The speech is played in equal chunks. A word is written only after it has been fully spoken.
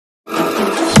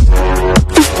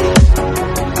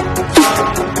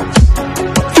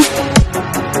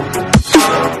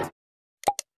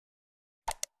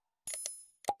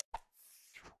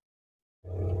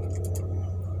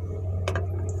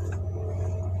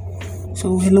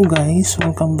So hello guys,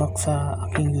 welcome back sa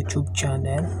aking YouTube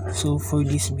channel. So for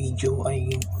this video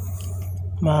ay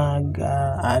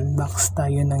mag-unbox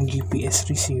tayo ng GPS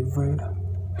receiver.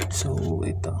 So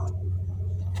ito.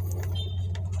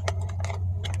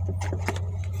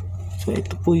 So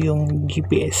ito po yung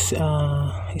GPS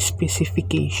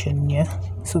specification niya.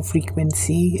 So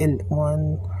frequency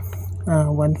L1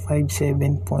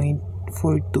 157.42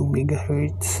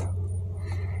 MHz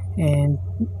and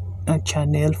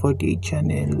channel 48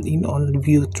 channel in all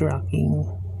view tracking,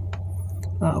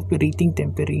 operating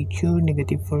temperature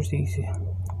 -40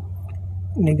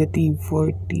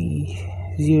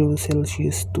 0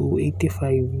 Celsius to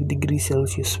 85 degrees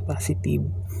Celsius positive.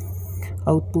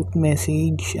 Output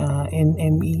message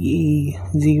NMEA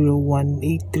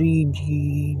 0183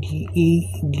 GGA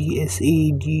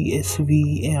GSA GSV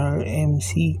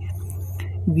RMC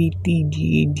VTG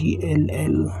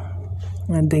GLL.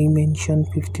 Dimension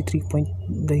 53 point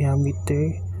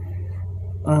diameter,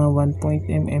 1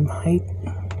 mm height,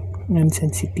 and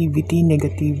sensitivity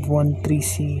 -163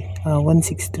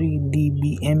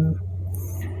 dBm.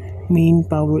 Main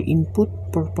power input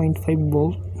 4.5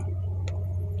 volt,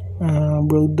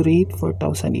 baud rate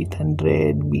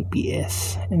 4800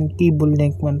 bps, and cable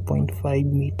length 1.5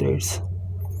 meters.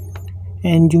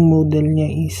 And yung model niya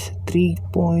is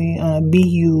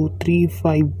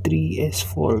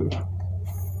BU353S4.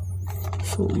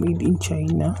 So made in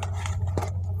China,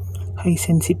 high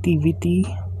sensitivity,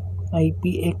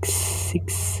 IPX6,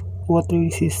 water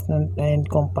resistant, and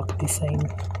compact design.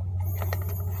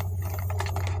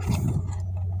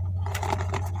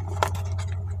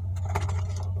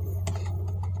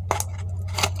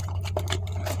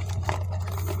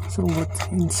 So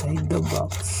what's inside the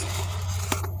box?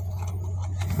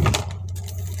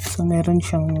 So meron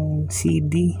siyang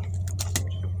CD,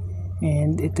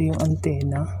 and ito yung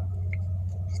antena.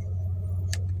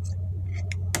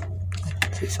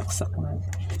 Isaksak natin.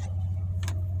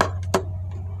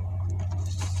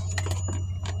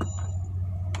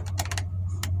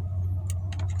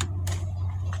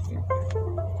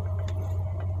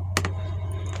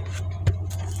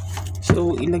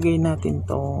 So ilagay natin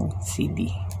tong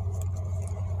CD.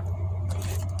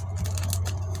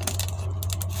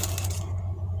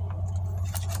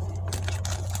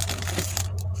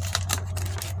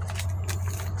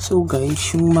 So guys,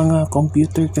 yung mga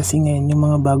computer kasi ngayon, yung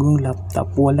mga bagong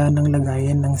laptop, wala nang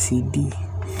lagayan ng CD.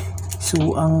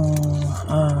 So ang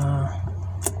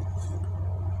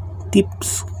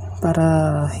tips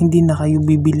para hindi na kayo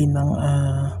bibili ng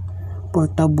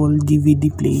portable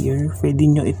DVD player, pwede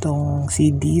nyo itong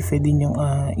CD, pwede nyo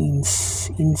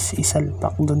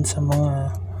isalpak doon sa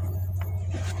mga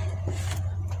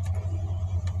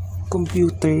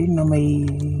computer na may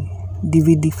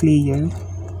DVD player,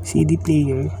 CD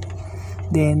player,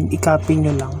 then i-copy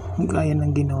nyo lang gaya ng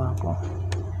ginawa ko.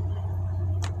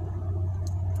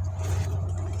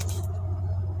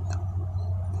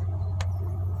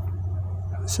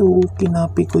 So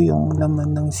kinapi ko yung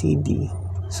laman ng CD.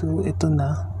 So ito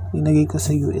na, ilagay ko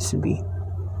sa USB.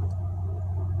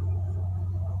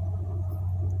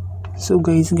 So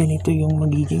guys, ganito yung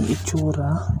magiging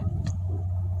itsura.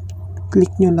 Click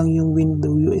nyo lang yung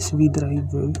window USB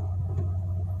driver.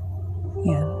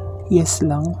 Yan, yes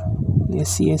lang,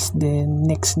 yes, then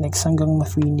next hanggang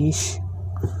ma-finish.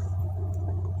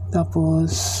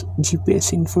 Tapos GPS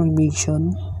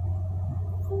information,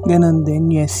 ganon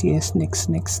din, yes, next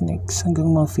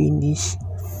hanggang ma-finish.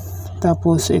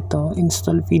 Tapos ito,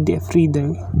 install PDF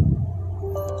reader,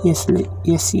 yes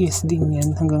din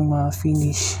yan hanggang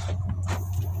ma-finish.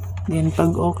 Then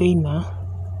pag okay na,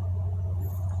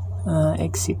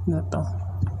 exit na to.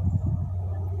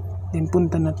 Then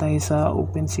punta na tayo sa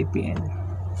openCPN.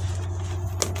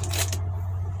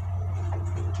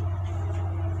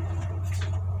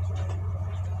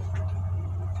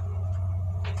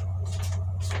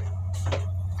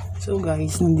 So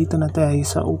guys, nandito na tayo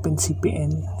sa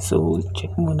openCPN. So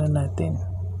check muna natin.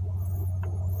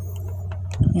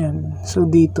 Yan. So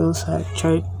dito sa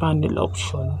chart panel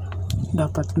option,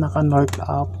 dapat naka north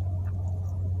up,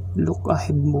 look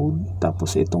ahead mode.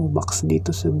 Tapos itong box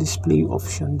dito sa display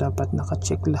option, dapat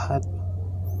naka-check lahat.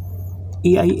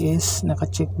 EIS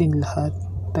naka-check din lahat.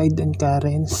 Tide and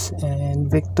currents and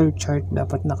vector chart,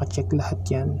 dapat naka-check lahat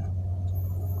yan.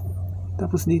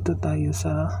 Tapos dito tayo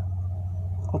sa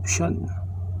option.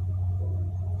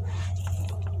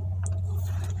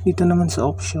 Dito naman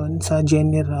sa option, sa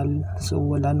general, so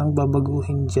wala nang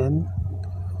babaguhin dyan.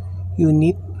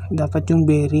 Unit, dapat yung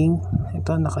bearing,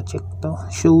 ito naka-check to.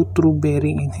 Show true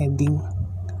bearing and heading,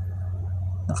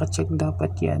 naka-check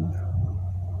dapat yan.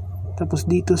 Tapos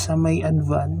dito sa may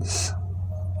advance,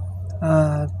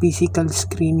 physical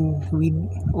screen with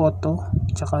auto,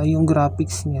 tsaka yung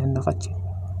graphics niya naka-check.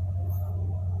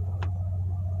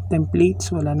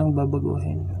 Templates, wala nang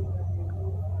babaguhin.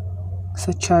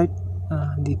 Sa chart,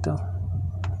 dito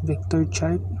vector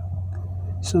chart,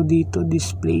 so dito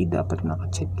display dapat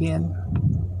naka-check yan.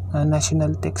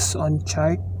 National text on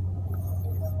chart,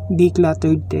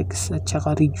 decluttered text, at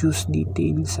saka reduce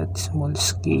details at small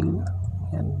scale,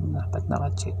 yan dapat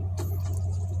naka-check.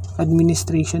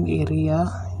 Administration area,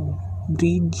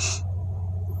 bridge,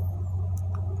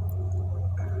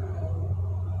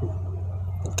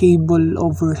 cable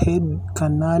overhead,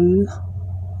 canal,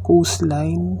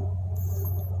 coastline,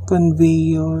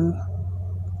 conveyor,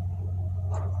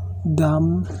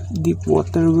 dam, deep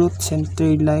water route,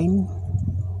 center line,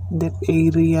 depth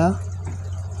area,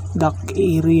 dock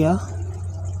area.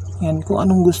 Yan, kung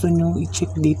anong gusto nyo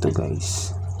i-check dito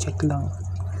guys, check lang.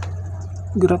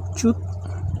 Graph chute,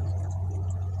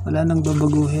 wala nang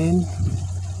babaguhin.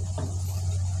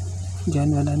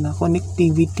 Diyan wala na.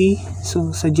 Connectivity, so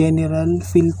sa general,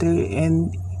 filter and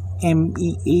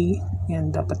MEA, yan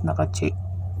dapat naka-check.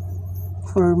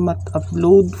 Format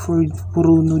upload for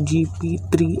Puruno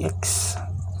GP3X,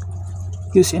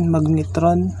 use and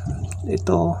magnetron,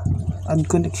 ito add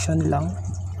connection lang.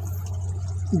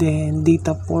 Then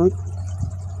data port,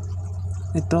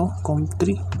 ito COM3.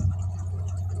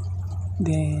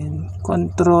 Then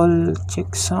control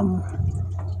checksum,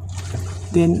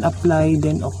 then apply,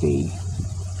 then okay.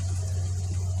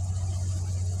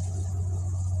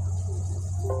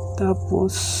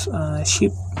 Tapos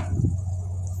ship,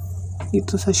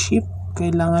 dito sa ship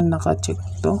kailangan naka-check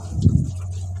to.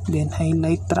 Then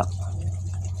highlight track,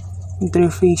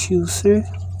 interface user,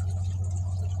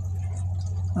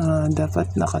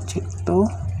 dapat naka-check to.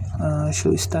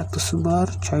 Show status bar,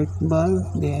 chart bar,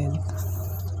 then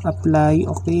apply,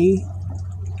 okay.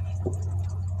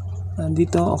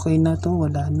 Dito okay na to,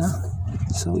 wala na.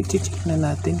 So i-check na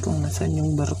natin kung nasaan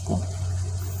yung barko.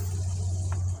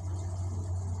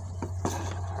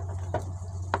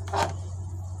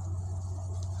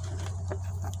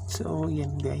 So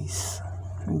yan guys,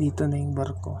 nandito na yung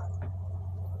barko.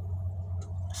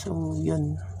 So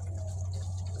yun,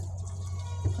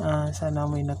 sana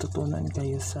may natutunan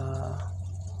kayo sa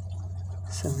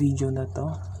video na to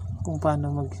kung paano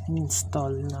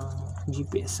mag-install ng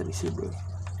GPS receiver.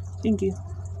 Thank you.